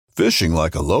Fishing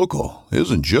like a local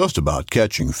isn't just about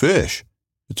catching fish.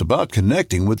 It's about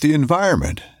connecting with the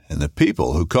environment and the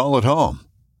people who call it home.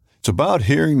 It's about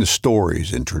hearing the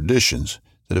stories and traditions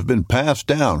that have been passed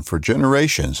down for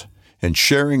generations and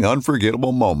sharing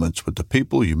unforgettable moments with the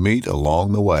people you meet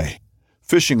along the way.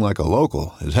 Fishing like a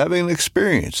local is having an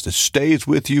experience that stays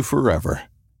with you forever.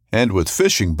 And with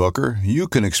Fishing Booker, you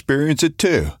can experience it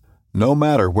too, no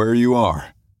matter where you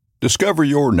are. Discover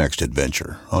your next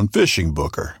adventure on Fishing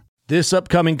Booker. This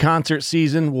upcoming concert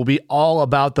season will be all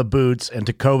about the boots, and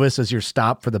Tecovas is your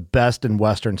stop for the best in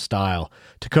Western style.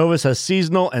 Tecovas has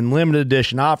seasonal and limited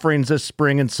edition offerings this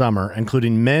spring and summer,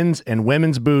 including men's and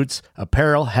women's boots,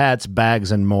 apparel, hats,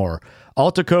 bags, and more.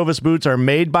 All Tecovas boots are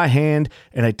made by hand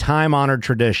in a time-honored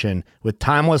tradition with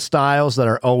timeless styles that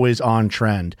are always on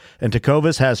trend. And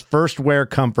Tecovas has first wear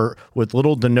comfort with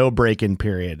little to no break-in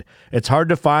period. It's hard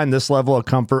to find this level of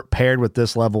comfort paired with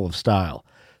this level of style.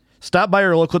 Stop by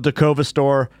your local Tecovas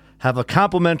store, have a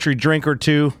complimentary drink or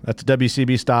two, that's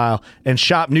WCB style, and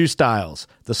shop new styles.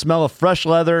 The smell of fresh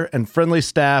leather and friendly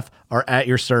staff are at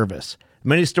your service.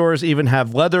 Many stores even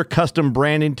have leather custom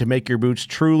branding to make your boots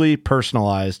truly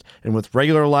personalized. And with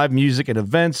regular live music and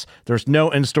events, there's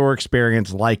no in-store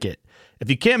experience like it.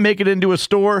 If you can't make it into a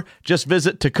store, just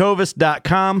visit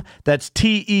tecovas.com. That's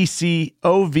TECOVAS.com.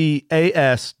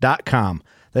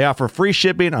 They offer free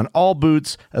shipping on all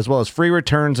boots, as well as free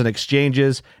returns and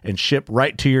exchanges, and ship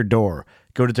right to your door.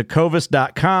 Go to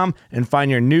tecovas.com and find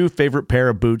your new favorite pair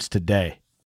of boots today.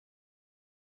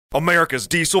 America's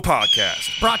Diesel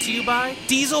Podcast. Brought to you by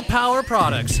Diesel Power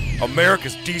Products.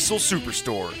 America's Diesel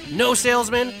Superstore. No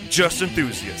salesman, Just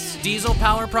enthusiasts.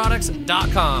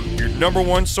 DieselPowerProducts.com. Your number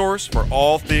one source for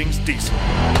all things diesel.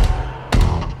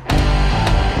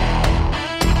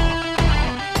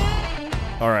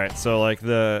 All right, so like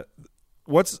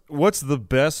what's the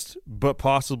best but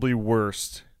possibly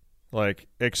worst like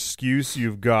excuse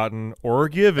you've gotten or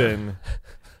given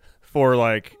for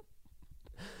like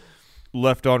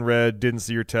left on red, didn't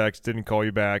see your text, didn't call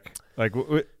you back? Like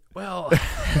well,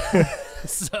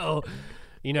 so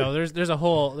there's a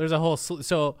whole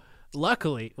so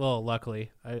luckily I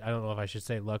don't know if I should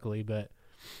say luckily, but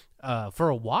for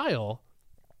a while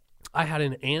I had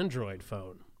an Android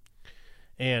phone.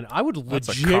 And I would That's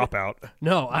a cop-out.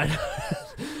 No,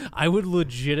 I would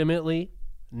legitimately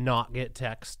not get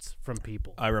texts from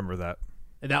people. I remember that.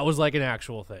 And that was like an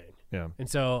actual thing. Yeah. And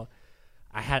so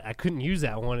I couldn't use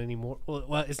that one anymore.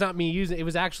 Well, it's not me using it. It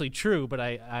was actually true, but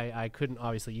I couldn't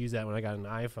obviously use that when I got an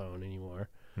iPhone anymore.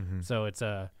 Mm-hmm. So it's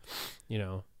Well,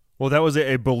 that was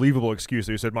a believable excuse.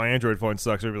 So you said, my Android phone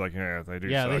sucks. They'd be like, yeah, they do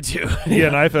Yeah, suck. they do. Yeah,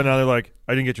 an iPhone, now they're like,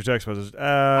 I didn't get your text message.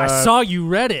 I saw you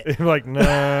read it. I'm like,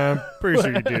 nah, I'm pretty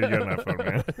sure you did. You got an iPhone,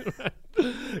 man.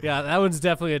 Yeah, that one's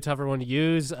definitely a tougher one to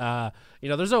use.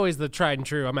 There's always the tried and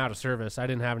true. I'm out of service. I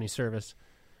didn't have any service.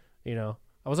 I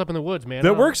was up in the woods, man.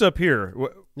 That works up here.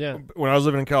 Yeah. When I was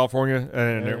living in California,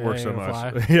 and it works so much.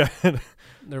 Fly. Yeah.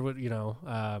 There would,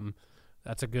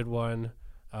 that's a good one.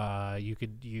 You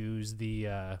could use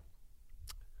the.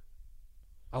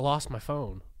 I lost my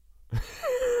phone.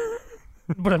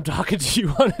 But I'm talking to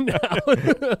you on it now.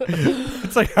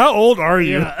 It's like, how old are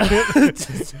you? Yeah.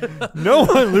 No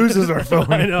one loses our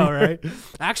phone. I know, right?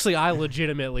 Actually, I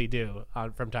legitimately do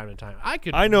from time to time.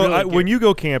 I know. When you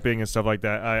go camping and stuff like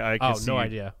that, I can see no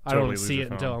idea. Totally I don't see it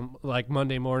until I'm like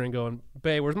Monday morning going,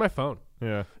 babe, where's my phone?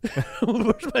 Yeah.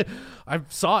 I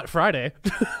saw it Friday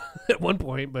at one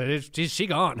point, but she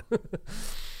gone.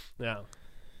 Yeah.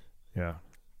 Yeah.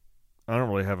 I don't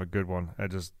really have a good one. I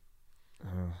just...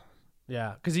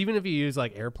 Yeah, because even if you use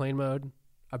like airplane mode,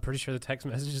 I'm pretty sure the text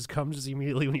messages come just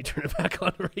immediately when you turn it back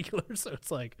on regular. So it's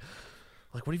like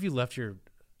what if you left your?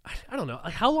 I don't know.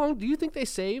 Like, how long do you think they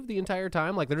saved the entire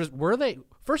time? Like,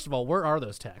 first of all, where are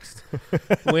those texts?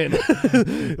 When,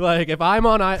 like, if I'm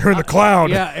on, they're in the cloud.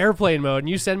 Yeah, airplane mode, and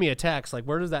you send me a text, like,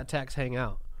 where does that text hang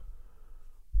out?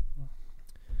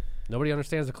 Nobody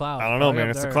understands the cloud. I don't know, man.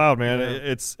 It's the cloud, man.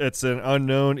 Yeah. It's an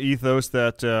unknown ethos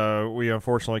that we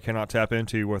unfortunately cannot tap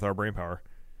into with our brain power.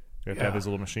 We have to have these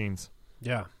little machines.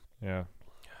 Yeah. Yeah.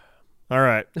 All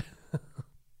right.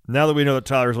 Now that we know that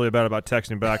Tyler's really bad about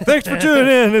texting back, thanks for tuning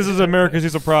in. This is America's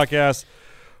Diesel Podcast,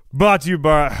 brought to you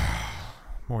by...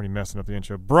 I'm already messing up the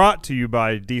intro. Brought to you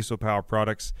by Diesel Power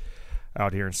Products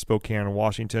out here in Spokane,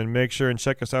 Washington. Make sure and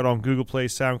check us out on Google Play,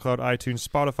 SoundCloud, iTunes,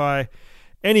 Spotify.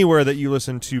 Anywhere that you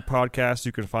listen to podcasts,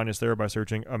 you can find us there by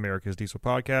searching America's Diesel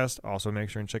Podcast. Also, make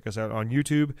sure and check us out on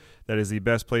YouTube. That is the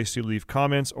best place to leave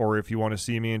comments, or if you want to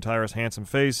see me and Tyra's handsome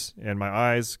face and my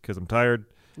eyes, because I'm tired,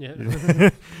 Yeah.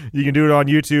 You can do it on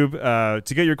YouTube.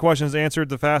 To get your questions answered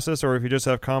the fastest, or if you just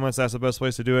have comments, that's the best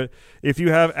place to do it. If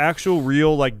you have actual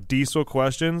real like diesel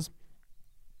questions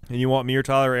and you want me or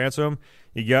Tyler to answer them,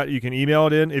 you can email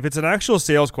it in. If it's an actual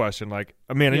sales question, like,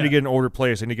 man, I need to get an order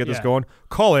placed, I need to get this going,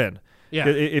 call in. Yeah.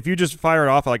 If you just fire it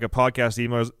off like a podcast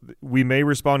email, we may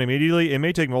respond immediately. It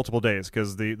may take multiple days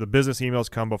because the business emails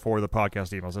come before the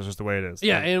podcast emails. That's just the way it is.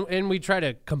 Yeah, and we try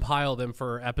to compile them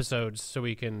for episodes so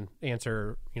we can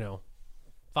answer,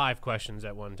 5 questions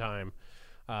at one time.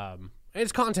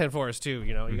 It's content for us too.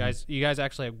 You guys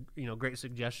actually have great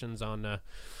suggestions on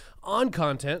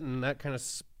content, and that kind of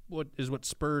what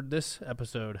spurred this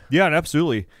episode. Yeah,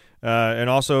 absolutely. And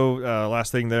also,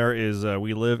 last thing there is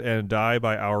we live and die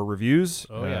by our reviews.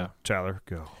 Oh, yeah. Tyler,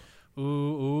 go.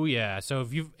 Ooh, yeah. So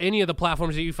if you've any of the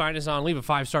platforms that you find us on, leave a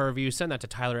 5-star review. Send that to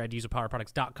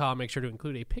Tyler@dieselpowerproducts.com. Make sure to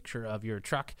include a picture of your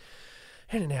truck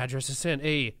and an address to send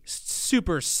a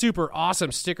super, super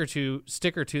awesome sticker to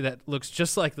that looks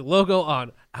just like the logo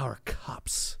on our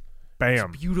cups. Bam.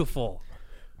 It's beautiful.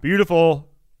 Beautiful.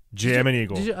 Jammin'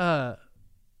 Eagle. Did you,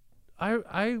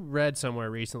 I read somewhere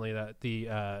recently that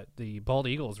the bald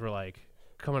eagles were like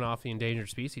coming off the endangered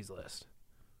species list.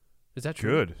 Is that true?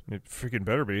 Good. It freaking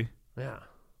better be. Yeah.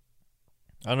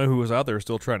 I don't know who was out there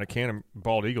still trying to can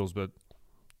bald eagles, but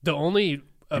The only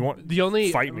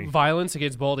fight me. violence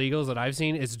against bald eagles that I've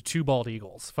seen is 2 bald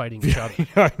eagles fighting each other.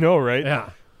 I know, right?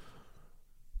 Yeah.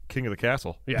 King of the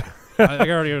castle. Yeah. I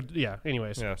already. Yeah.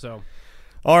 Anyways. Yeah. So.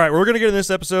 All right, we're going to get in this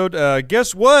episode.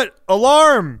 Guess what?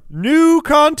 Alarm! New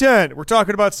content. We're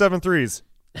talking about 7.3s.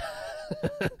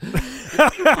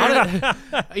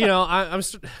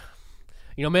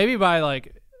 Maybe by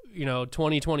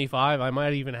 2025, I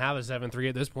might even have a 7.3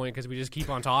 at this point because we just keep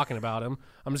on talking about them.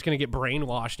 I'm just going to get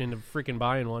brainwashed into freaking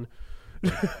buying one.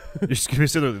 You're just going to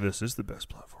say that this is the best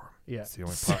platform. Yeah. It's the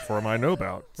only platform I know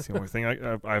about. It's the only thing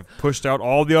I've pushed out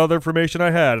all the other information I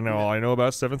had, and now all I know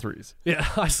about 7.3s. Yeah,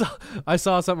 I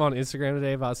saw something on Instagram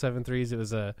today about 7.3s. It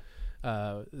was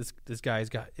this guy's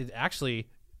got it actually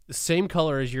the same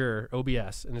color as your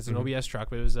OBS, and it's an OBS truck,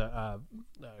 but it was a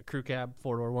crew cab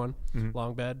 4-door one,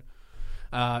 long bed.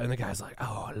 And the guy's like,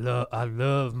 "Oh, I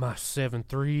love my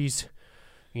 7.3s.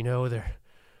 They're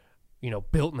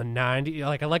built in the 90s.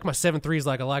 Like I like my 7.3s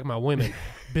like I like my women.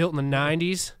 Built in the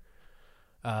 90s.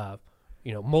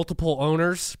 Multiple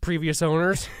owners, previous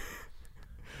owners."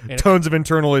 Tons of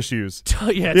internal issues.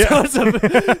 Tons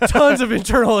of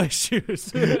internal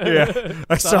issues. Yeah,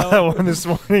 I saw that one this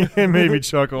morning. It made me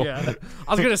chuckle. Yeah,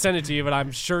 I was going to send it to you, but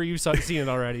I'm sure you've seen it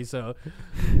already. So,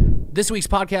 this week's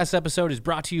podcast episode is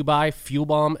brought to you by Fuel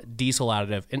Bomb Diesel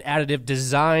Additive, an additive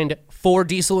designed for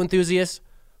diesel enthusiasts,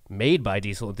 made by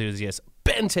diesel enthusiasts.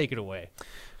 Ben, take it away.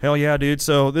 Hell yeah, dude.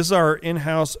 So this is our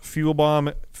in-house Fuel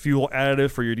Bomb fuel additive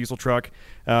for your diesel truck.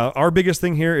 Our biggest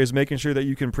thing here is making sure that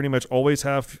you can pretty much always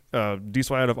have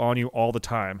diesel additive on you all the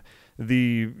time.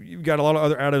 You've got a lot of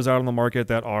other additives out on the market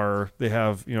that they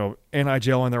have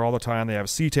anti-gel in there all the time. They have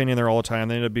cetane in there all the time.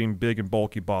 They end up being big and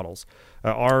bulky bottles.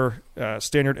 Our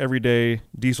standard everyday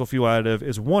diesel fuel additive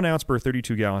is 1 ounce per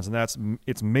 32 gallons, and that's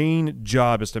its main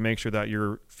job is to make sure that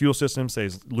your fuel system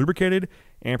stays lubricated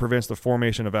and prevents the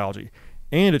formation of algae.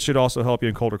 And it should also help you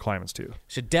in colder climates too.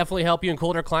 Should definitely help you in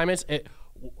colder climates.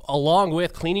 Along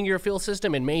with cleaning your fuel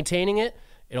system and maintaining it,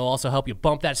 it'll also help you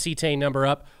bump that cetane number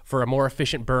up for a more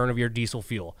efficient burn of your diesel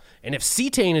fuel. And if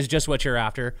cetane is just what you're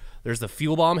after, there's the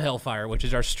Fuel Bomb Hellfire, which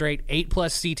is our straight 8+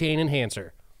 cetane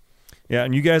enhancer. Yeah,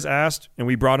 and you guys asked, and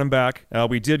we brought them back.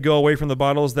 We did go away from the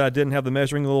bottles that didn't have the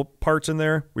measuring little parts in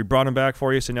there. We brought them back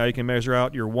for you, so now you can measure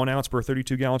out your 1 ounce per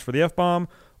 32 gallons for the F-Bomb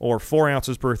or 4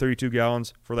 ounces per 32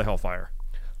 gallons for the Hellfire.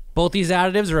 Both these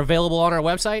additives are available on our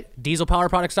website,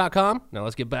 dieselpowerproducts.com. Now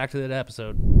let's get back to that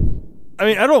episode. I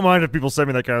mean, I don't mind if people send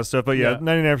me that kind of stuff, but yeah, Yeah.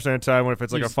 99% of the time, if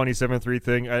it's like a funny 7.3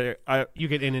 thing, You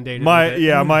get inundated my with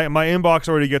it. my inbox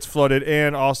already gets flooded,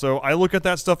 and also I look at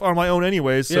that stuff on my own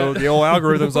anyways. So Yeah. the old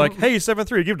algorithm's like, "Hey,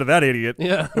 7.3, give it to that idiot."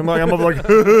 Yeah. I'm like,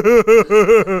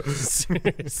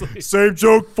 Seriously. same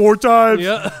joke 4 times,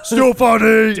 Yeah. still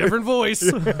funny. Different voice.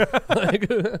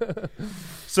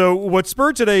 So what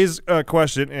spurred today's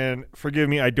question, and forgive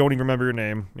me, I don't even remember your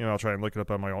name. I'll try and look it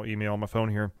up on my own email on my phone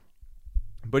here.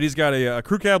 But he's got a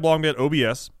crew cab long bed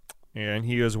OBS, and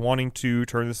he is wanting to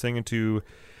turn this thing into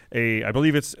I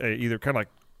believe it's either kind of like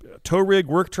a tow rig,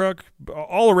 work truck,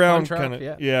 all around truck, kind of.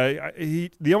 yeah.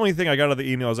 The only thing I got out of the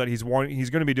email is that he's going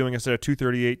to be doing instead of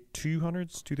 238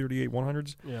 200s, 238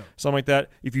 100s, something like that.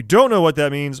 If you don't know what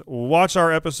that means, watch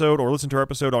our episode or listen to our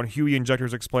episode on Huey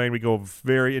Injectors Explained. We go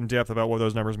very in depth about what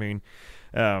those numbers mean.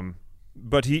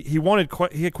 But he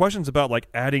he had questions about like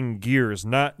adding gears,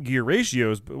 not gear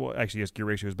ratios, but well, actually yes, gear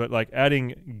ratios, but like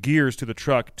adding gears to the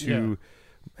truck to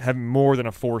have more than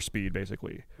a 4-speed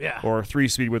basically, or a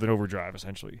 3-speed with an overdrive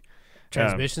essentially.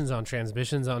 Transmissions on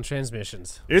transmissions on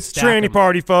transmissions. It's Stack tranny 'em.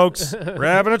 party, folks. We're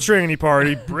having a tranny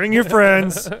party. Bring your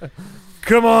friends.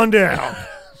 Come on down.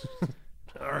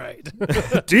 All right.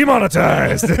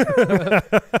 Demonetized.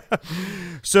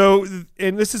 So,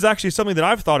 and this is actually something that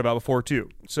I've thought about before too.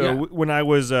 So when I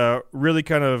was really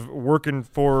kind of working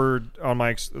forward on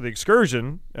the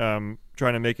excursion, trying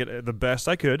to make it the best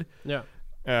I could. Yeah.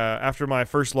 After my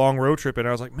first long road trip, and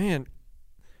I was like, man,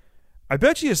 I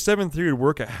bet you a 7.3 would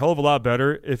work a hell of a lot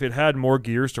better if it had more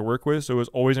gears to work with, so it was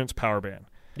always in its power band.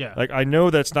 Yeah. Like, I know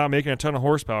that's not making a ton of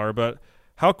horsepower, but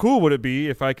how cool would it be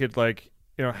if I could, like,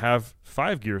 have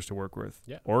 5 gears to work with?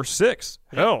 Yeah. Or 6.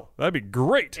 Yeah. Hell, that'd be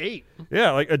great. 8.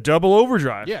 Yeah, like a double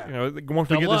overdrive. Yeah. Once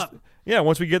we Double get up. this,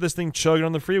 once we get this thing chugging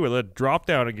on the freeway, let it drop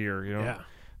down a gear, Yeah.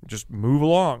 just move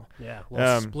along. Yeah.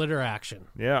 Little splitter action.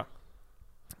 Yeah.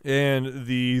 And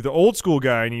the old school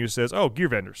guy in you says, "Oh, gear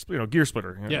vendors, gear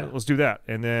splitter. Yeah. Let's do that."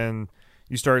 And then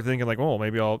you start thinking like, "Oh,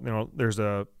 maybe I'll, there's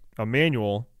a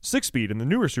manual 6-speed in the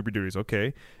newer Super Duties,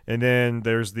 okay." And then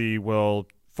there's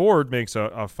Ford makes a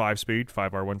 5-speed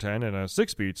 5R110 and a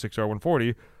 6-speed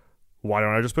 6R140. Why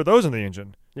don't I just put those in the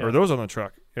engine or those on the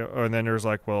truck? And then there's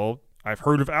like, well, I've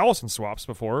heard of Allison swaps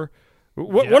before.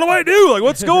 What do I do? Like,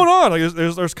 what's going on? Like,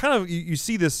 there's kind of you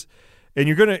see this. And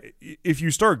if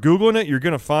you start Googling it, you're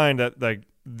gonna find that like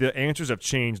the answers have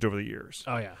changed over the years.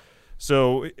 Oh yeah.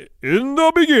 So in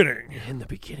the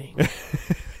beginning,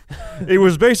 it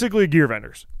was basically gear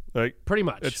vendors. Like Pretty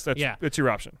much. It's your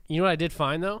option. You know what I did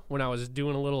find though when I was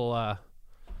doing a little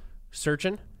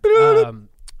searching?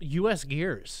 U.S.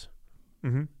 Gears.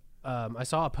 Mm-hmm. I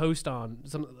saw a post on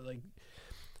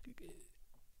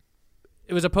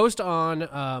it was a post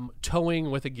on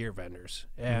towing with the gear vendors,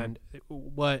 and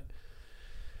what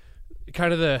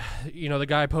kind of the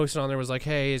guy posted on there was like,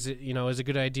 hey, is it a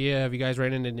good idea? Have you guys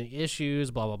ran into any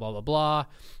issues? Blah blah blah blah blah.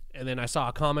 And then I saw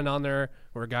a comment on there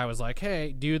where a guy was like,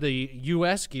 hey, do the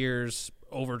U.S. Gears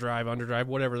overdrive, underdrive,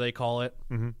 whatever they call it,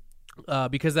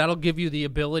 because that'll give you the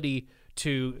ability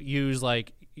to use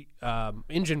like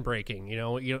engine braking.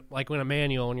 Like when a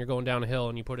manual and you're going down a hill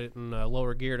and you put it in a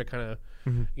lower gear to kind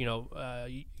of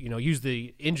use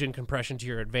the engine compression to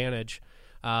your advantage.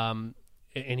 And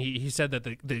he said that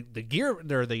the gear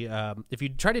or if you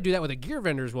try to do that with a gear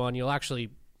vendors one, you'll actually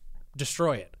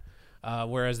destroy it.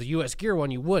 Whereas the U.S. Gear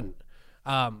one, you wouldn't.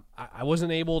 I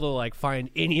wasn't able to like find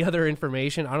any other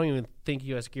information. I don't even think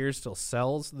U.S. Gears still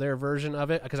sells their version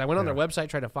of it, because I went on their website,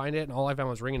 tried to find it, and all I found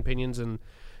was ring and pinions and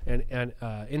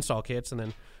install kits. And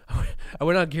then I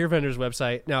went on Gear Vendors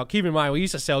website. Now, keep in mind, we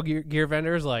used to sell gear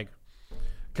vendors like,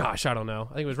 gosh, I don't know.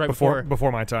 I think it was right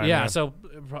before my time. Yeah, so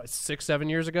probably 6-7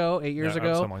 years ago, 8 years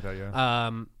ago, something like that.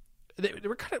 Yeah. They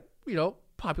were kind of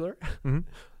popular.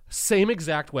 Same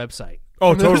exact website.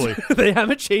 Oh, totally. They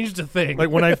haven't changed a thing. Like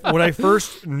when I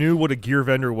first knew what a gear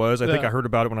vendor was, I think I heard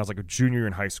about it when I was like a junior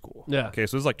in high school. Yeah. Okay,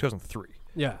 so it was like 2003.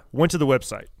 Yeah. Went to the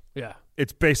website. Yeah.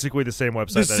 It's basically the same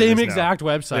website. The that same it is exact now.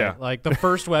 website. Yeah. Like the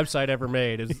first website ever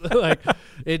made is like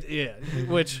it. Yeah.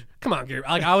 Which, come on, Gear.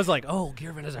 Like I was like, oh,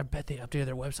 Gear Vendors. I bet they updated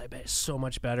their website. But it's so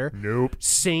much better. Nope.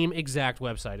 Same exact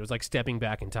website. It was like stepping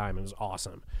back in time. It was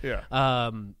awesome. Yeah.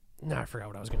 Now I forgot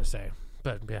what I was gonna say.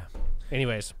 But yeah.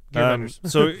 Anyways, Gear Vendors.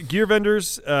 So gear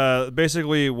vendors,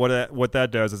 basically what that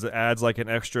does is it adds like an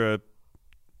extra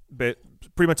bit,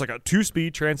 pretty much like a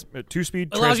two-speed transmission.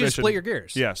 Allows you to split your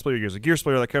gears. Yeah, split your gears. A gear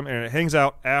splitter that and it hangs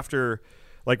out after,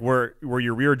 like where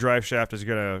your rear drive shaft is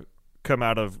gonna come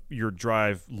out of your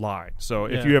drive line. So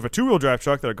if you have a 2-wheel drive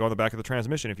truck, that'll go on the back of the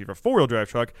transmission. If you have a 4-wheel drive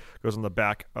truck, it goes on the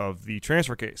back of the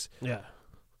transfer case. Yeah.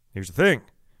 Here's the thing: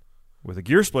 with a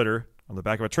gear splitter on the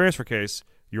back of a transfer case,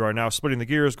 you are now splitting the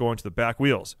gears going to the back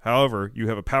wheels. However, you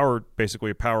have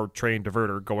basically a powertrain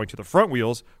diverter going to the front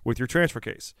wheels with your transfer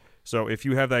case. So if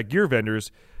you have that gear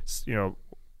vendors,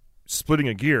 splitting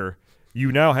a gear,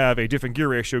 you now have a different gear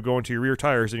ratio going to your rear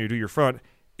tires than you do your front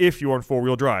if you're on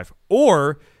 4-wheel drive,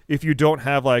 or if you don't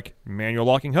have like manual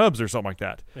locking hubs or something like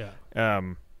that. Yeah.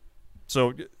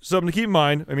 So something to keep in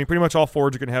mind. I mean, pretty much all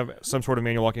Fords are going to have some sort of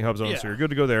manual locking hubs on them, so you're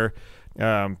good to go there.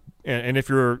 And if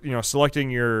you're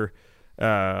selecting your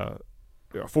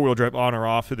 4-wheel drive on or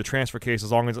off through the transfer case,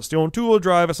 as long as it's still in 2-wheel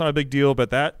drive, it's not a big deal.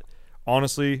 But that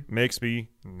honestly makes me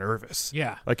nervous.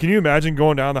 Yeah. Like, can you imagine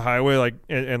going down the highway like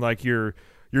and like your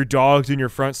dog's in your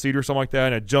front seat or something like that,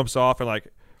 and it jumps off and like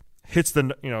hits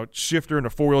the shifter in a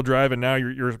 4-wheel drive, and now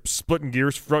you're splitting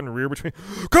gears front and rear between.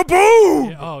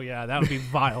 Kaboom! Yeah, oh yeah, that would be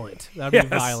violent. That would be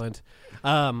violent.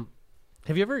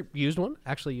 Have you ever used one?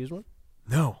 Actually used one?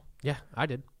 No. Yeah, I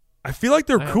did. I feel like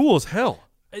they're cool as hell.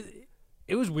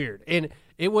 It was weird, and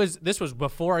this was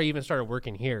before I even started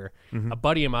working here. Mm-hmm. A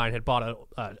buddy of mine had bought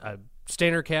a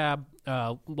standard cab,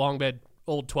 long bed,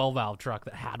 old 12-valve truck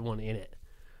that had one in it,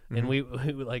 and we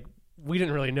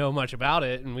didn't really know much about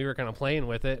it, and we were kind of playing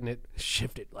with it, and it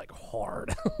shifted like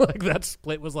hard. Like that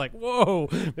split was like, whoa,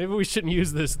 maybe we shouldn't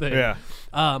use this thing. Yeah.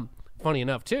 Funny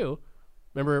enough, too.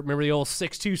 Remember the old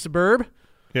 6.2 Suburb?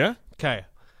 Yeah? Okay.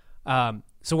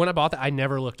 So when I bought that, I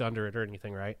never looked under it or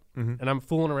anything, right? Mm-hmm. And I'm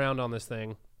fooling around on this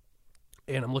thing,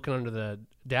 and I'm looking under the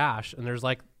dash, and there's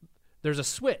a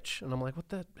switch, and I'm like, what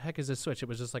the heck is this switch? It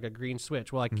was just like a green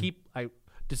switch. Well, I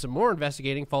did some more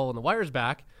investigating, following the wires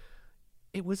back.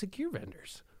 It was a gear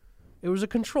vendors. It was a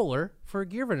controller for a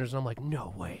gear vendors, and I'm like,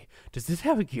 no way. Does this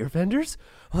have a gear vendors?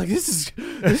 I'm like, this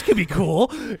could be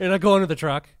cool. And I go into the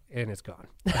truck, and it's gone.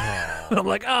 And I'm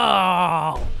like,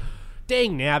 oh,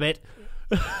 dang nabbit.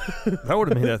 That would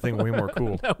have made that thing way more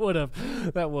cool. That would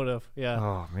have, yeah.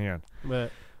 Oh, man. But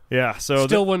Yeah, so...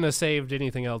 still wouldn't have saved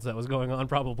anything else that was going on,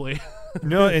 probably.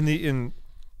 No,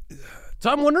 So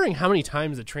I'm wondering how many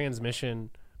times the transmission...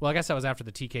 Well, I guess that was after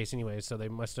the T-case anyway, so they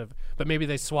must have... But maybe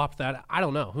they swapped that. I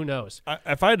don't know. Who knows?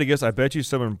 if I had to guess, I bet you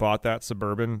someone bought that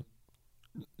Suburban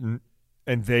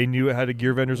and they knew it had a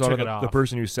gear vendors on Took it. it The off.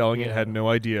 person who's selling it Yeah. had no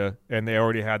idea, and they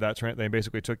already had that. They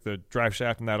basically took the drive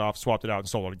shaft and that off, swapped it out, and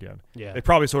sold it again. Yeah. They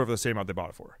probably sold it for the same amount they bought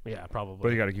it for. Yeah, probably. But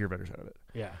you got a gear vendors out of it.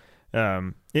 Yeah.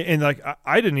 And like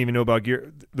I didn't even know about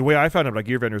gear. The way I found out about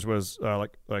gear vendors was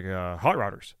like hot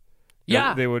rodders.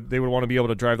 Yeah. They would want to be able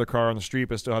to drive their car on the street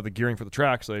but still have the gearing for the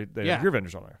track, so they Yeah. have gear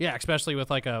vendors on there. Yeah, especially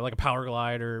with like a Power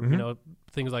Glide or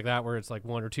things like that where it's like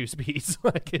 1 or 2 speeds.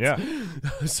 Yeah.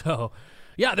 So,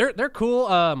 yeah, they're cool.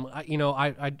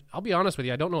 I'll be honest with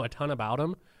you, I don't know a ton about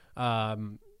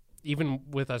them. Even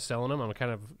with us selling them,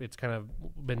 it's kind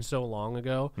of been so long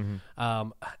ago.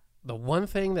 The one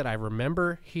thing that I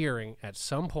remember hearing at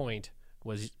some point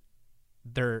was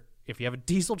if you have a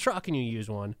diesel truck and you use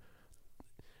one,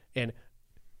 and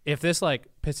if this like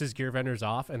pisses gear vendors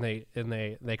off and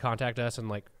they contact us and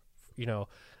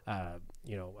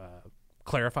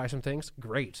clarify some things,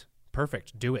 great,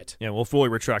 perfect, do it. Yeah, we'll fully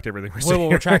retract everything we're saying.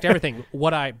 We'll retract everything.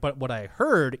 What I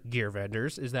heard gear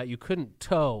vendors is that you couldn't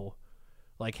tow,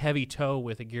 like heavy tow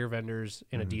with a gear vendors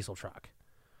in a diesel truck.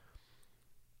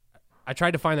 I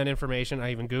tried to find that information.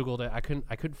 I even Googled it. I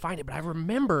couldn't find it, but I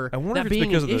remember I wonder that if it's being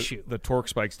because an of issue. the torque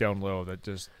spikes down low that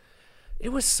just... It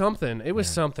was something. It was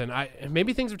something.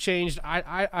 Maybe things have changed.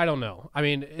 I don't know. I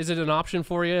mean, is it an option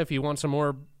for you if you want some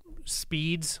more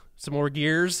speeds, some more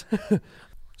gears?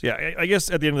 Yeah, I guess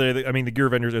at the end of the day, I mean, the gear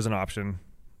vendors is an option.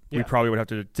 We Yeah. probably would have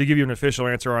to give you an official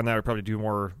answer on that. We'd probably do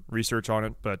more research on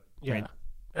it, but Yeah. I mean,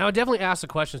 And I would definitely ask the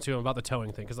questions to him about the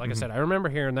towing thing because, like I said, I remember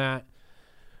hearing that.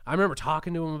 I remember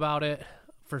talking to him about it.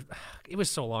 It was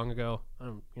so long ago.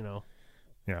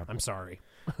 yeah. I'm sorry.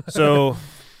 So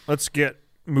let's get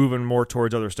moving more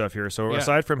towards other stuff here. So Yeah.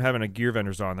 aside from having a gear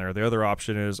vendors on there, the other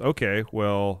option is, okay,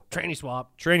 well, Tranny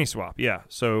swap. tranny swap. Yeah.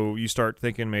 So you start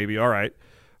thinking maybe, all right,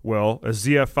 well, a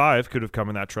ZF5 could have come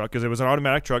in that truck because it was an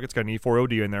automatic truck. It's got an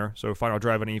E4OD in there. So final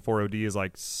drive on an E4OD is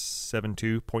like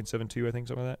 0.72, I think,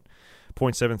 something like that.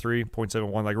 0.73,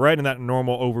 0.71, like right in that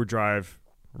normal overdrive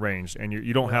range. And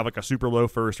you don't have like a super low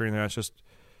first or anything. That's just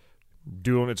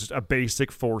it's just a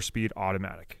basic 4-speed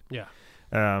automatic. Yeah.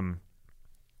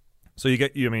 So a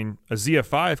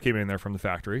ZF5 came in there from the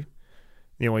factory.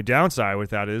 The only downside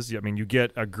with that is, you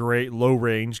get a great low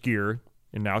range gear,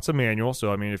 and now it's a manual.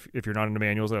 So, if you're not into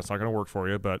manuals, that's not going to work for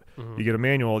you. But you get a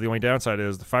manual. The only downside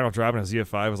is the final drive on a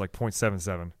ZF5 is like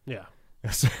 0.77. Yeah.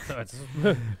 So So it's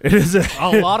it is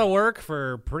a lot of work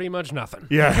for pretty much nothing.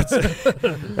 yeah,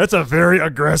 that's a very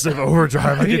aggressive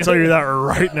overdrive. I can tell you that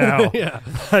right now. Yeah.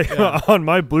 On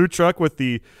my blue truck with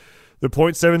the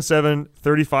 0.77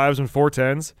 35s and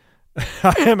 410s,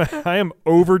 I am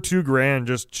over $2,000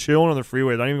 just chilling on the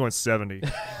freeway, not even going 70.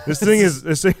 This thing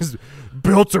is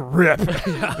built to rip.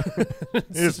 It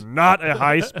is not a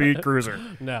high speed cruiser.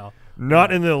 No.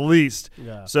 Not in the least.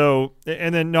 Yeah. So,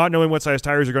 and then not knowing what size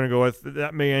tires you're going to go with,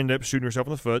 that may end up shooting yourself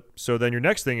in the foot. So then your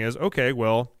next thing is, okay,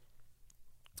 well,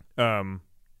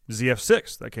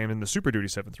 ZF6 that came in the Super Duty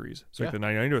 7.3s, so like the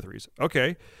 9903s.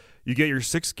 Okay, you get your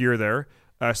 6th gear there.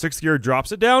 6th gear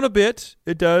drops it down a bit.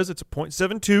 It does. It's a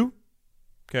 0.72.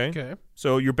 Okay.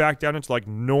 So you're back down into like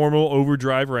normal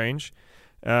overdrive range,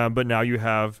 but now you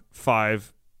have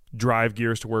 5 drive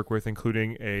gears to work with,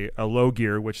 including a low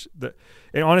gear.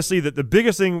 And honestly, the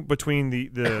biggest thing between the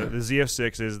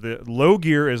ZF6 is the low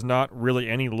gear is not really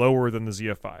any lower than the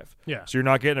ZF5. Yeah. So you're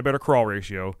not getting a better crawl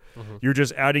ratio. You're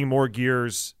just adding more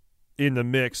gears in the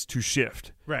mix to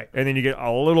shift. Right. And then you get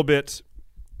a little bit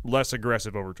less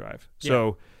aggressive overdrive.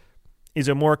 So is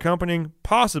it more accompanying?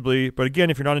 Possibly. But again,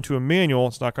 if you're not into a manual,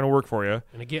 it's not going to work for you.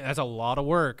 And again, that's a lot of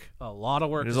work. A lot of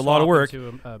work. It is to a lot of swap work. into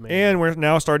a manual. And we're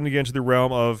now starting to get into the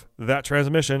realm of that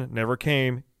transmission never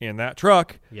came in that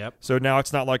truck. Yep. So now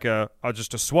it's not like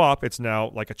just a swap. It's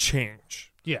now like a change.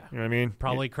 Yeah. You know what I mean?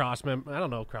 Probably cross I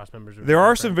don't know if cross members are There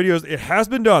are some videos. It has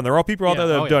been done. There are people out there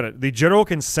that have done it. The general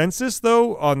consensus,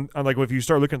 though, on like if you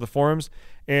start looking at the forums,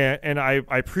 and I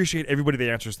appreciate everybody that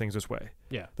answers things this way.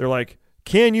 Yeah. They're like,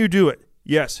 can you do it?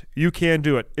 Yes, you can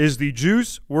do it. Is the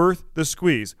juice worth the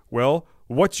squeeze? Well,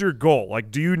 what's your goal? Like,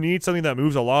 do you need something that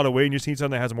moves a lot of weight and you just need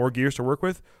something that has more gears to work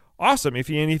with? Awesome. If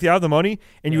you have the money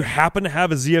and you happen to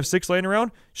have a ZF6 laying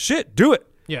around, shit, do it.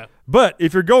 Yeah. But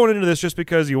if you're going into this just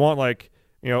because you want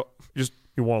you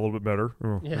want a little bit better,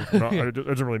 it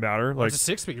doesn't really matter. Like it's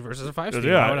a 6-speed versus a 5-speed.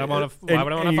 Yeah. Why would I want a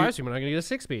 5-speed when I'm going to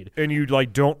get a 6-speed? And you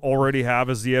don't already have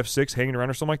a ZF6 hanging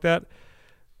around or something like that,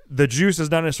 the juice is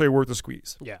not necessarily worth the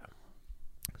squeeze. Yeah.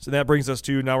 So that brings us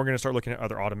to now we're going to start looking at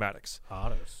other automatics.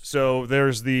 Autos. So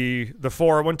there's the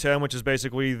 4R110, which is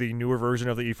basically the newer version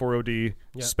of the E4OD.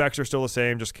 Yep. Specs are still the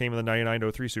same, just came in the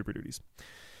 9903 Super Duties.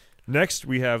 Next,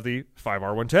 we have the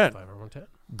 5R110. 5R110.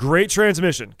 Great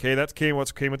transmission. Okay, that came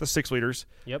with the 6 liters.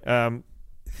 Yep.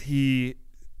 They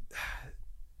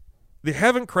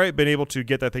haven't quite been able to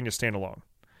get that thing to stand alone.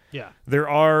 Yeah. There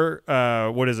are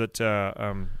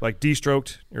like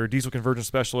D-stroked or diesel conversion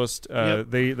specialist.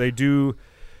 They do.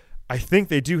 I think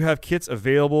they do have kits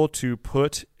available to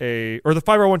put the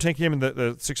 5R110 came in the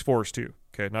 6.4s too.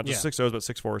 Okay, not just 6.0s but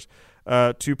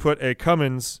 6.4s. To put a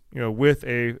Cummins, with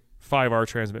a 5R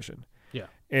transmission. Yeah.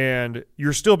 And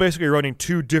you're still basically running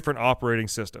two different operating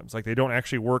systems. Like they don't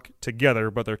actually work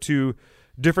together, but they're two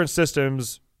different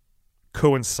systems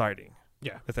coinciding.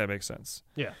 Yeah. If that makes sense.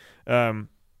 Yeah.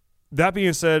 That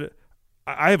being said,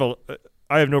 I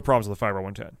have no problems with the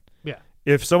 5R110. Yeah.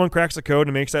 If someone cracks the code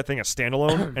and makes that thing a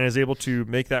standalone and is able to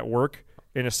make that work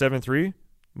in a 7.3,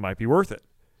 might be worth it.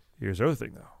 Here's the other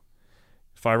thing, though.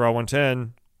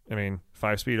 5R110,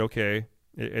 5-speed, okay.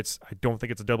 I don't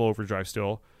think it's a double overdrive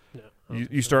still. Yeah.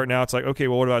 You start now, it's like, okay,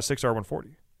 well, what about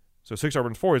 6R140? So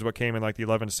 6R140 is what came in like the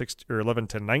 11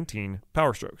 to 19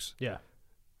 power strokes. Yeah.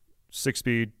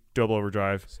 6-speed, double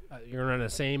overdrive. You're running the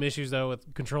same issues, though,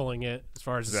 with controlling it as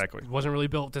far as Exactly. It wasn't really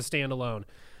built to stand alone.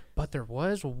 But there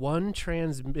was one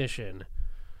transmission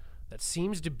that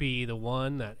seems to be the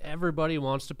one that everybody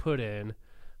wants to put in,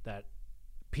 that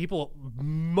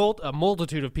a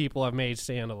multitude of people have made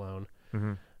standalone.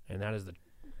 Mm-hmm. And that is the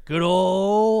good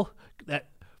old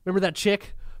remember that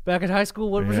chick back in high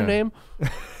school? What was her name?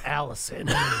 Allison.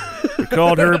 We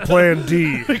called her Plan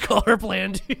D. We call her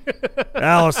Plan D.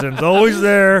 Allison's always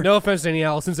there. No offense to any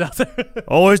Allisons out there.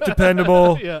 Always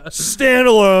dependable. Yeah.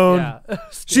 Standalone. Yeah.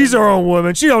 She's her own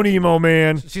woman. She don't emo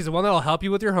man. She's the one that'll help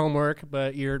you with your homework,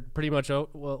 but you're pretty much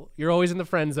you're always in the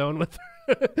friend zone with her.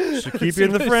 She'll keep you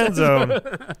in the friend zone.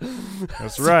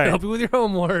 That's right. Help you with your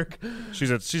homework. She's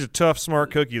a tough,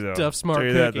 smart cookie though. Tough, smart Tell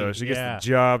you cookie. that though. She gets Yeah. the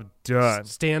job done.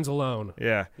 Stands alone.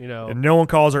 Yeah. And no one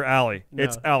calls her Allie. No,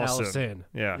 It's Allison. Allison.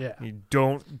 Yeah. Yeah. You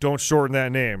don't shorten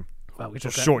that name. Wow, we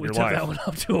Just took shorten your took life. that one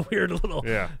up to a weird little.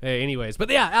 Yeah. Hey, anyways, but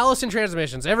yeah, Allison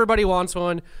transmissions. Everybody wants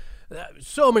one.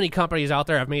 So many companies out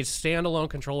there have made standalone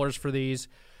controllers for these.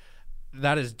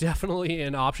 That is definitely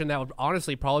an option. That would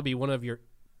honestly probably be one of your,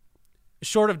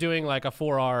 short of doing like a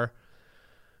 4R,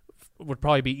 would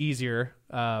probably be easier.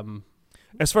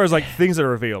 As far as like things that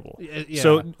are available. Yeah.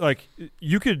 So like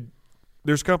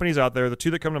there's companies out there, the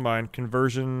two that come to mind,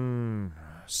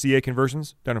 CA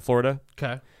Conversions down in Florida.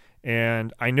 Okay.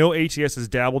 And I know ATS has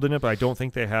dabbled in it, but I don't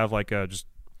think they have like just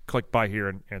click buy here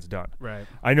and it's done. Right.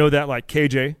 I know that like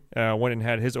KJ went and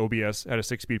had his OBS, had a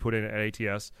 6-speed put in at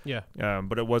ATS. Yeah.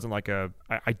 But it wasn't like I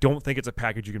don't think it's a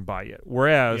package you can buy yet.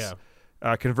 Whereas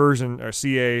Conversion or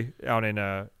CA out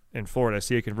in Florida,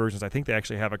 CA Conversions, I think they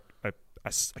actually have a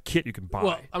kit you can buy.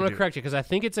 Well, I'm going to correct you because I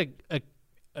think it's a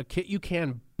kit you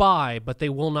can buy, but they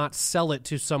will not sell it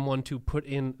to someone to put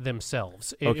in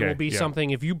themselves. It will be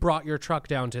something, if you brought your truck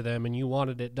down to them and you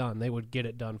wanted it done, they would get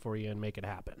it done for you and make it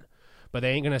happen. But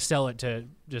they ain't going to sell it to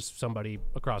just somebody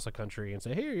across the country and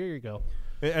say, here you go.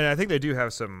 And I think they do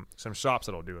have some shops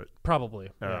that'll do it. Probably.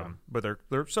 But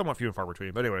they're somewhat few and far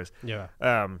between. But anyways. Yeah.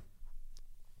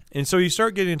 And so you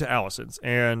start getting into Allison's,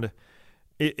 and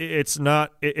it's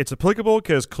applicable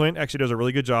because Clint actually does a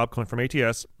really good job, Clint from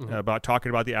ATS, about talking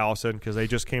about the Allison, because they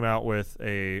just came out with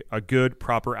a good,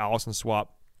 proper Allison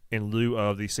swap in lieu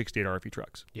of the 68 RFE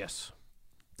trucks. Yes.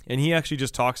 And he actually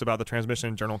just talks about the transmission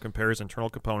in general, compares internal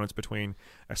components between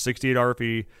a 68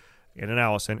 RFE, in an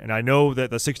Allison, and I know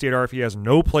that the 68 RFE has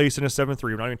no place in a 7.3.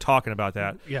 We're not even talking about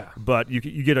that. Yeah. But you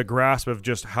get a grasp of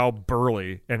just how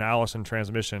burly an Allison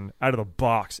transmission out of the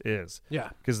box is. Yeah.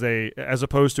 Because they, as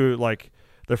opposed to like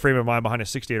the frame of mind behind a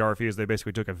 68 RFE, is they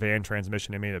basically took a van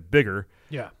transmission and made it bigger.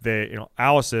 Yeah. They,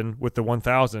 Allison with the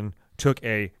 1000 took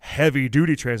a heavy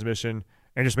duty transmission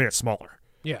and just made it smaller.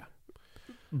 Yeah.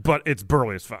 But it's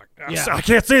burly as fuck. Yeah. I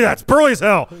can't say that. It's burly as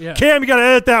hell. Yeah. Cam, you got to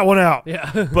edit that one out.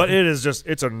 Yeah. But it is just,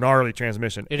 it's a gnarly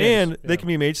transmission. It is, and they can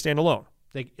be made standalone.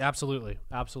 Absolutely.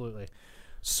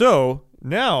 So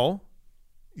now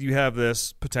you have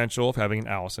this potential of having an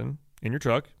Allison in your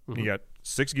truck. Mm-hmm. You got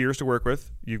 6 gears to work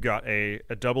with. You've got a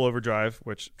double overdrive,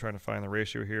 which I'm trying to find the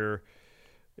ratio here.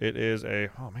 It is a,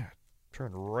 oh man,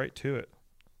 turned right to it.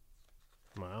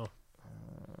 Wow.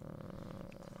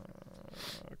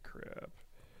 Crap.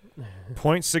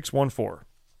 0.614.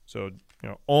 So,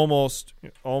 almost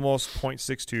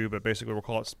 0.62, but basically we'll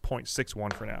call it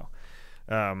 0.61 for now.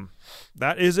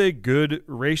 That is a good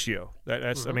ratio.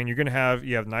 That's I mean, you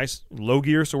have nice low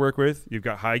gears to work with. You've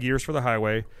got high gears for the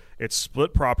highway. It's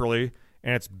split properly,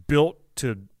 and it's built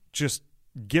to just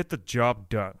get the job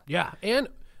done. Yeah, and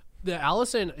the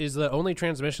Allison is the only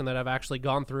transmission that I've actually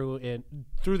gone through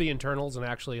the internals and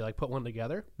actually like put one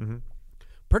together. Mm-hmm.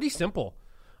 Pretty simple.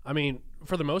 I mean,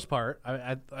 for the most part,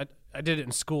 I did it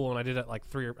in school, and I did it like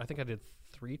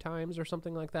three times or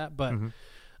something like that. But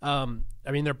I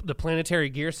mean, the planetary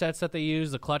gear sets that they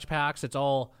use, the clutch packs, it's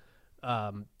all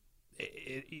the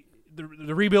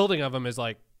rebuilding of them is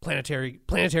like planetary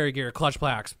gear, clutch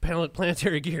packs,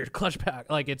 planetary gear, clutch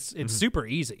pack. Like it's super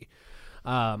easy.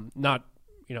 Not.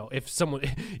 If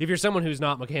you're someone who's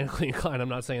not mechanically inclined, I'm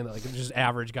not saying that like just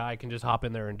average guy can just hop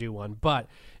in there and do one. But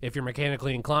if you're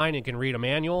mechanically inclined and can read a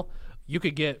manual, you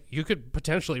could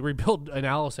potentially rebuild an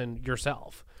Allison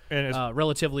yourself. And it's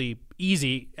relatively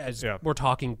easy as we're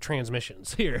talking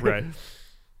transmissions here. Right.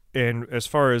 And as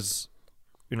far as,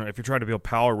 if you're trying to build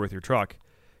power with your truck,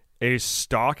 a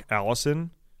stock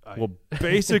Allison will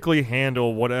basically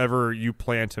handle whatever you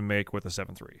plan to make with a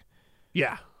 7.3.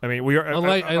 Yeah. I mean, we are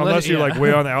unless you're like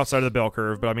way on the outside of the bell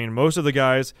curve. But I mean, most of the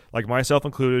guys, like myself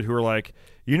included, who are like,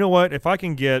 you know what? If I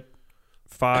can get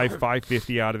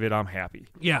 550 out of it, I'm happy.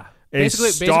 Yeah.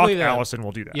 Basically, Allison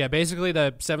will do that. Yeah, basically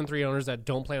the 7.3 owners that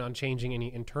don't plan on changing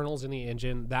any internals in the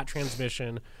engine, that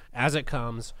transmission as it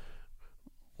comes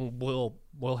will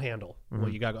handle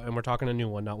what you got. And we're talking a new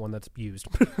one, not one that's used.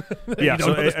 Yeah,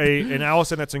 so an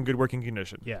Allison that's in good working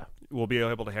condition. Yeah, will be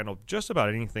able to handle just about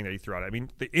anything that you throw at it. I mean,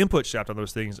 the input shaft on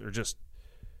those things are just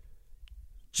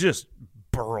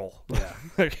burl.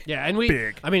 Yeah, yeah, and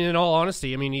big. I mean, in all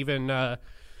honesty, I mean, even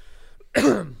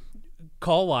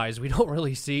call wise, we don't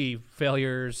really see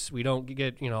failures. We don't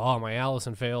get my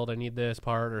Allison failed, I need this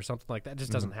part or something like that. It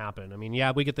just doesn't happen. I mean,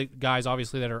 yeah, we get the guys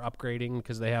obviously that are upgrading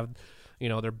because they have.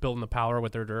 They're building the power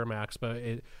with their Duramax, but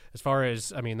as far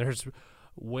as, I mean, there's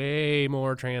way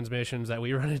more transmissions that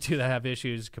we run into that have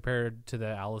issues compared to the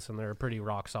Allison. They're a pretty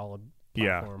rock solid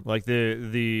platform. Yeah, like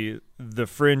the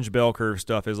fringe bell curve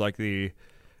stuff is like they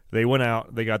went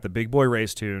out, they got the big boy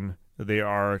race tune. They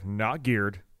are not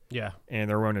geared. Yeah. And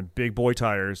they're running big boy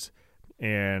tires,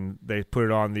 and they put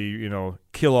it on the,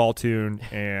 kill all tune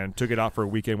and took it out for a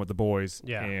weekend with the boys.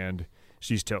 Yeah. And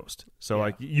she's toast. So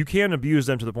like you can abuse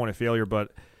them to the point of failure,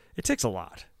 but it takes a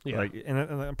lot. Yeah. Like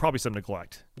and probably some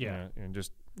neglect. Yeah. And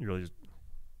just really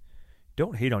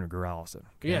don't hate on your Allison.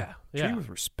 Okay? Yeah. Treat her with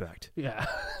respect. Yeah.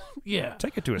 Yeah.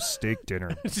 Take it to a steak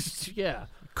dinner. Yeah.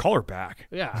 Call her back.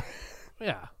 Yeah.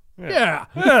 Yeah. Yeah.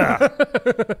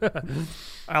 Yeah.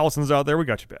 Allison's out there. We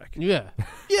got you back. Yeah.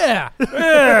 Yeah.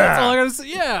 That's all I gotta say.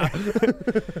 Yeah.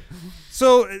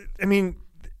 So I mean,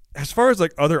 as far as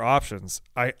like other options,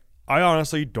 I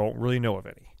honestly don't really know of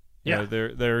any. Yeah.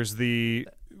 There's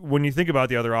when you think about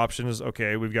the other options,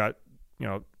 okay, we've got,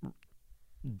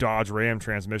 Dodge Ram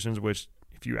transmissions, which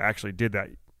if you actually did that,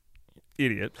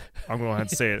 idiot, I'm going to have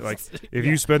to say it. Like if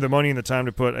you spend the money and the time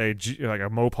to put a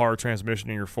Mopar transmission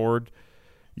in your Ford,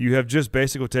 you have just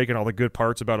basically taken all the good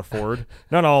parts about a Ford,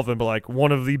 not all of them, but like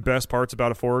one of the best parts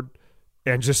about a Ford,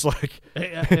 and just like,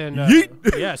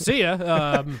 yeah, see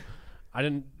ya. I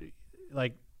didn't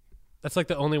like. That's like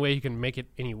the only way you can make it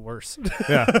any worse.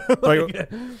 Yeah. Like,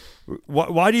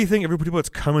 why do you think everybody puts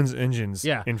Cummins engines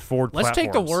in Ford Let's platforms?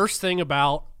 take the worst thing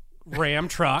about Ram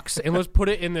trucks and let's put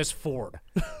it in this Ford.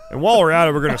 And while we're at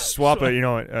it, we're going to swap a 9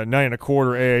 1/4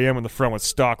 AAM in the front with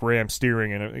stock Ram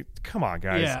steering. And come on,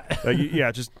 guys.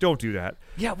 Yeah. Just don't do that.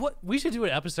 Yeah, we should do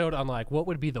an episode on like what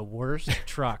would be the worst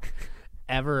truck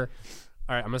ever.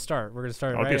 All right, I'm going to start. We're going to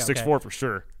start. I'll be a 6.4 for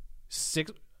sure.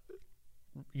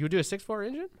 You would do a 6.4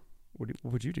 engine? What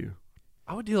would you do?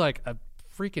 I would do like a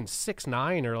freaking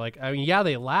 6'9" or like, I mean, yeah,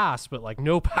 they last, but like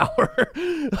no power.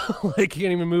 Like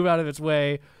can't even move out of its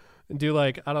way and do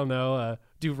like, I don't know,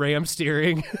 do ram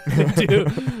steering, do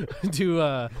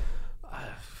I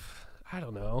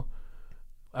don't know.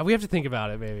 We have to think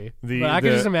about it, maybe. But I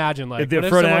can just imagine, like, the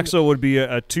front axle would be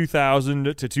a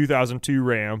 2000 to 2002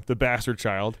 Ram, the bastard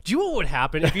child. Do you know what would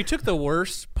happen if you took the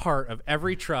worst part of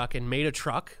every truck and made a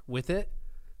truck with it?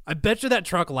 I bet you that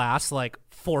truck lasts like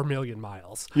 4 million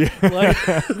miles. Yeah,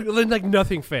 like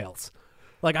nothing fails.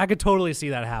 Like I could totally see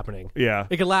that happening. Yeah,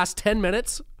 it could last 10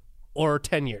 minutes or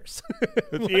 10 years.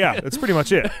 Yeah, that's pretty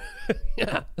much it.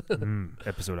 Yeah.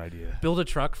 Episode idea. Build a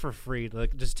truck for free,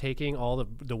 like just taking all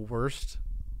the worst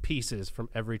pieces from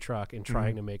every truck and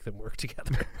trying to make them work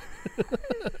together.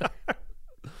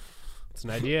 It's an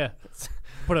idea.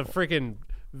 Put a freaking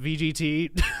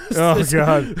VGT oh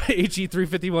god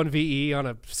HE351VE on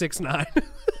a 6.9.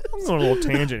 I'm going a little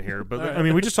tangent here, but I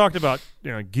mean we just talked about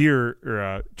gear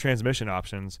or transmission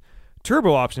options.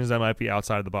 Turbo options that might be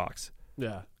outside of the box.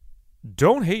 Yeah.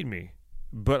 Don't hate me,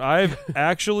 but I've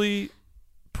actually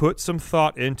put some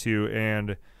thought into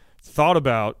and thought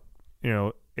about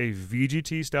a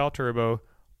VGT style turbo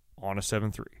on a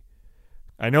 7.3.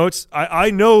 I know I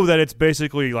know that it's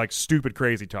basically like stupid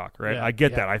crazy talk, right? Yeah, I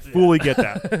get that. I fully get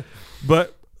that.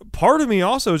 But part of me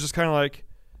also is just kind of like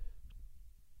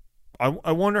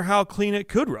I wonder how clean it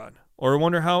could run, or I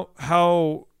wonder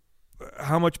how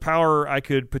much power I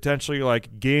could potentially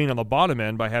like gain on the bottom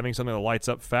end by having something that lights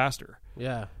up faster.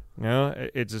 Yeah.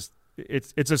 It's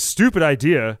a stupid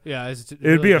idea. Yeah, it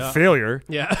would be a failure.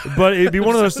 Yeah. But it'd be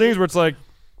one of those things where it's like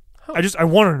I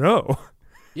want to know.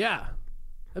 Yeah.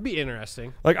 That'd be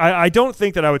interesting. Like, I don't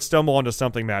think that I would stumble onto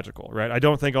something magical, right? I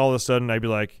don't think all of a sudden I'd be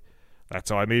like, that's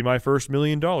how I made my first $1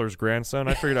 million, grandson.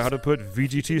 I figured out how to put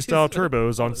VGT-style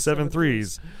turbos on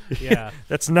 7.3s. Yeah.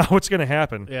 That's not what's going to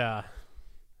happen. Yeah.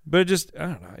 But it just, I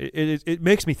don't know. It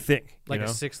makes me think. Like a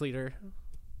 6-liter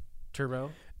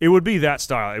turbo? It would be that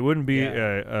style. It wouldn't be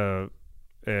a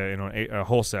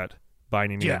whole set by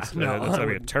any means. Yeah, no, that'd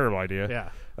be a terrible idea. Yeah.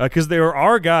 Because there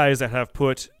are guys that have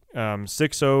put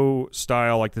 6.0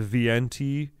 style, like the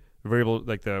VNT variable,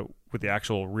 like with the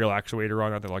actual real actuator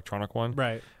on, not the electronic one.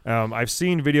 Right. I've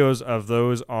seen videos of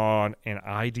those on an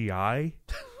IDI.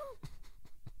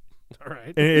 All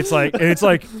right. And it's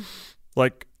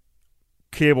like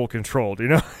cable controlled,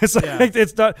 It's like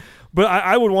it's not. But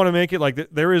I would want to make it like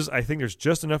I think there's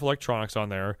just enough electronics on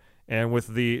there, and with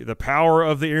the power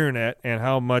of the internet and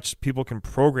how much people can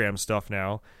program stuff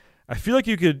now, I feel like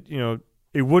you could,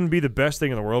 it wouldn't be the best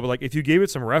thing in the world, but like if you gave it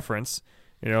some reference,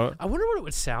 I wonder what it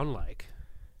would sound like.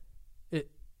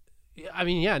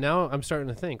 Now I'm starting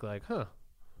to think like,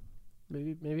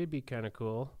 maybe it'd be kind of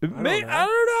cool. I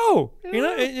don't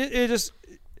know.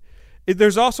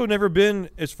 There's also never been,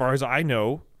 as far as I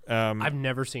know, I've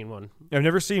never seen one. I've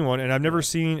never seen one, and I've never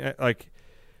seen like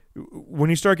when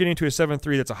you start getting into a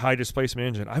 7.3 that's a high displacement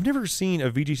engine. I've never seen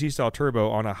a VGT style turbo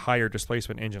on a higher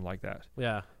displacement engine like that.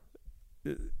 Yeah.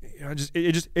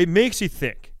 It makes you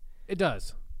think. It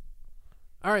does.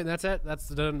 All right, that's it. That's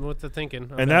done with the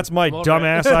thinking. And that's my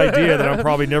dumbass idea that I'm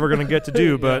probably never going to get to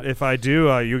do. But if I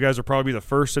do, you guys will probably be the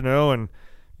first to know. And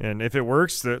if it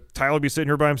works, Tyler will be sitting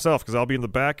here by himself because I'll be in the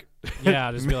back.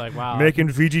 Yeah, just be like, wow. Making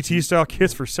VGT style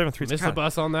kits for 7.3. Missed the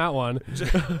bus on that one.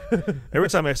 Every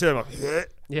time I say that, I'm like,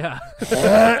 yeah.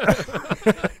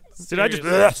 Did I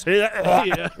just say that?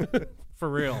 Yeah. For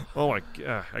real. Oh my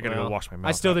god! I gotta go wash my mouth.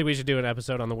 I still think we should do an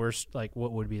episode on the worst. Like,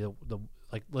 what would be the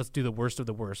like? Let's do the worst of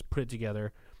the worst. Put it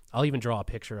together. I'll even draw a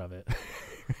picture of it.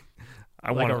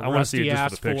 I want to see it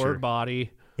just for the picture. Ford body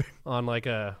on like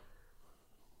a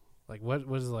what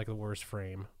is like the worst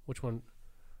frame? Which one?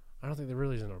 I don't think there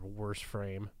really isn't a worst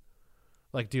frame.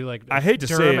 Like do like I hate to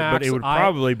say it, but it would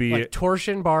probably be like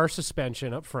torsion bar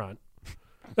suspension up front.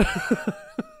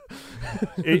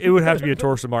 It would have to be a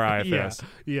torsion bar IFS.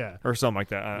 Yeah. Or something like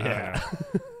that. I don't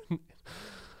know.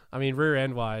 I mean, rear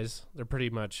end wise, they're pretty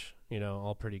much,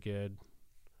 all pretty good.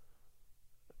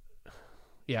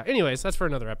 Yeah. Anyways, that's for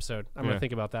another episode. I'm going to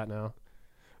think about that now.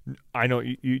 I know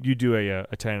you do a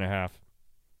 10.5.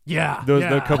 Yeah.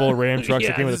 The couple of Ram trucks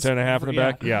that came with a 10.5 in the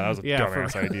back. Yeah, that was a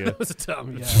dumbass idea. That was a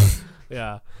dumb,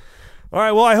 yeah. All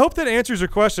right, well, I hope that answers your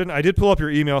question. I did pull up your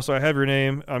email, so I have your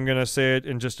name. I'm going to say it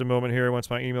in just a moment here once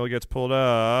my email gets pulled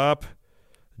up.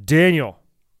 Daniel.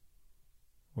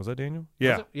 Was that Daniel?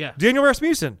 Yeah. Yeah. Daniel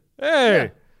Rasmussen. Hey. Yeah.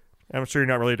 I'm sure you're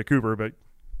not related to Cooper, but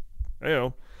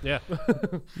hey-o. Yeah.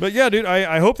 But yeah, dude,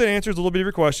 I hope that answers a little bit of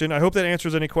your question. I hope that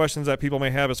answers any questions that people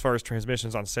may have as far as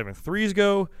transmissions on 7.3s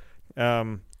go.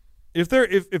 If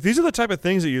these are the type of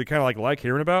things that you kind of like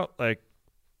hearing about, like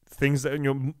things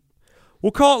that,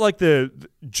 We'll call it like the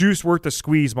juice worth the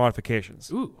squeeze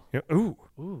modifications. Ooh. Yeah, ooh.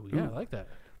 Yeah, I like that.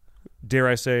 Dare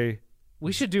I say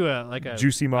We should do a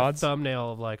juicy mods?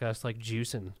 thumbnail of like us like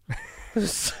juicing.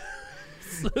 That's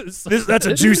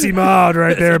a juicy mod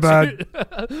right there, bud.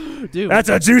 Dude, That's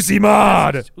a juicy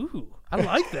mod. ooh, I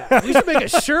like that. We should make a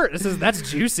shirt that says "That's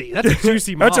juicy." That's a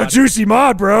juicy mod. That's a juicy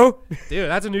mod, bro. Dude,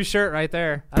 that's a new shirt right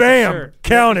there. That's a Bam. shirt.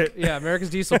 Count it. Yeah, America's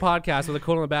Diesel Podcast with a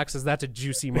quote on the back says "That's a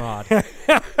juicy mod."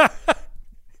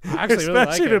 I actually really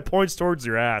Especially if like it points towards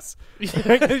your ass.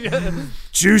 it.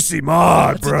 Juicy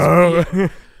mod, bro.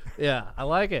 Yeah, I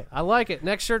like it. I like it.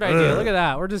 Next shirt idea. Look at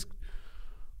that. We're just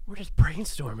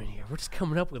brainstorming here. We're just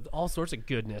coming up with all sorts of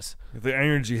goodness. The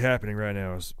energy happening right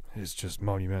now is just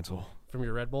monumental. From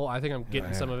your Red Bull, I think I'm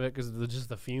getting Yeah. some of it because just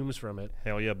the fumes from it.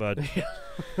 Hell yeah, bud.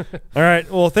 All right.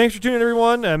 Well, thanks for tuning in,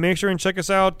 everyone. Make sure and check us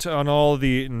out on all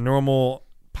the normal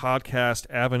podcast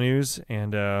avenues.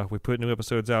 And we put new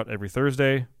episodes out every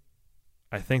Thursday.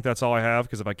 I think that's all I have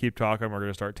because if I keep talking, we're going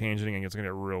to start tangenting and it's going to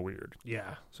get real weird.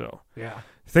 Yeah. So Yeah.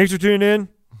 thanks for tuning in.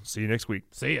 See you next week.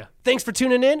 See ya. Thanks for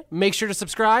tuning in. Make sure to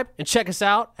subscribe and check us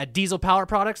out at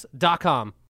dieselpowerproducts.com.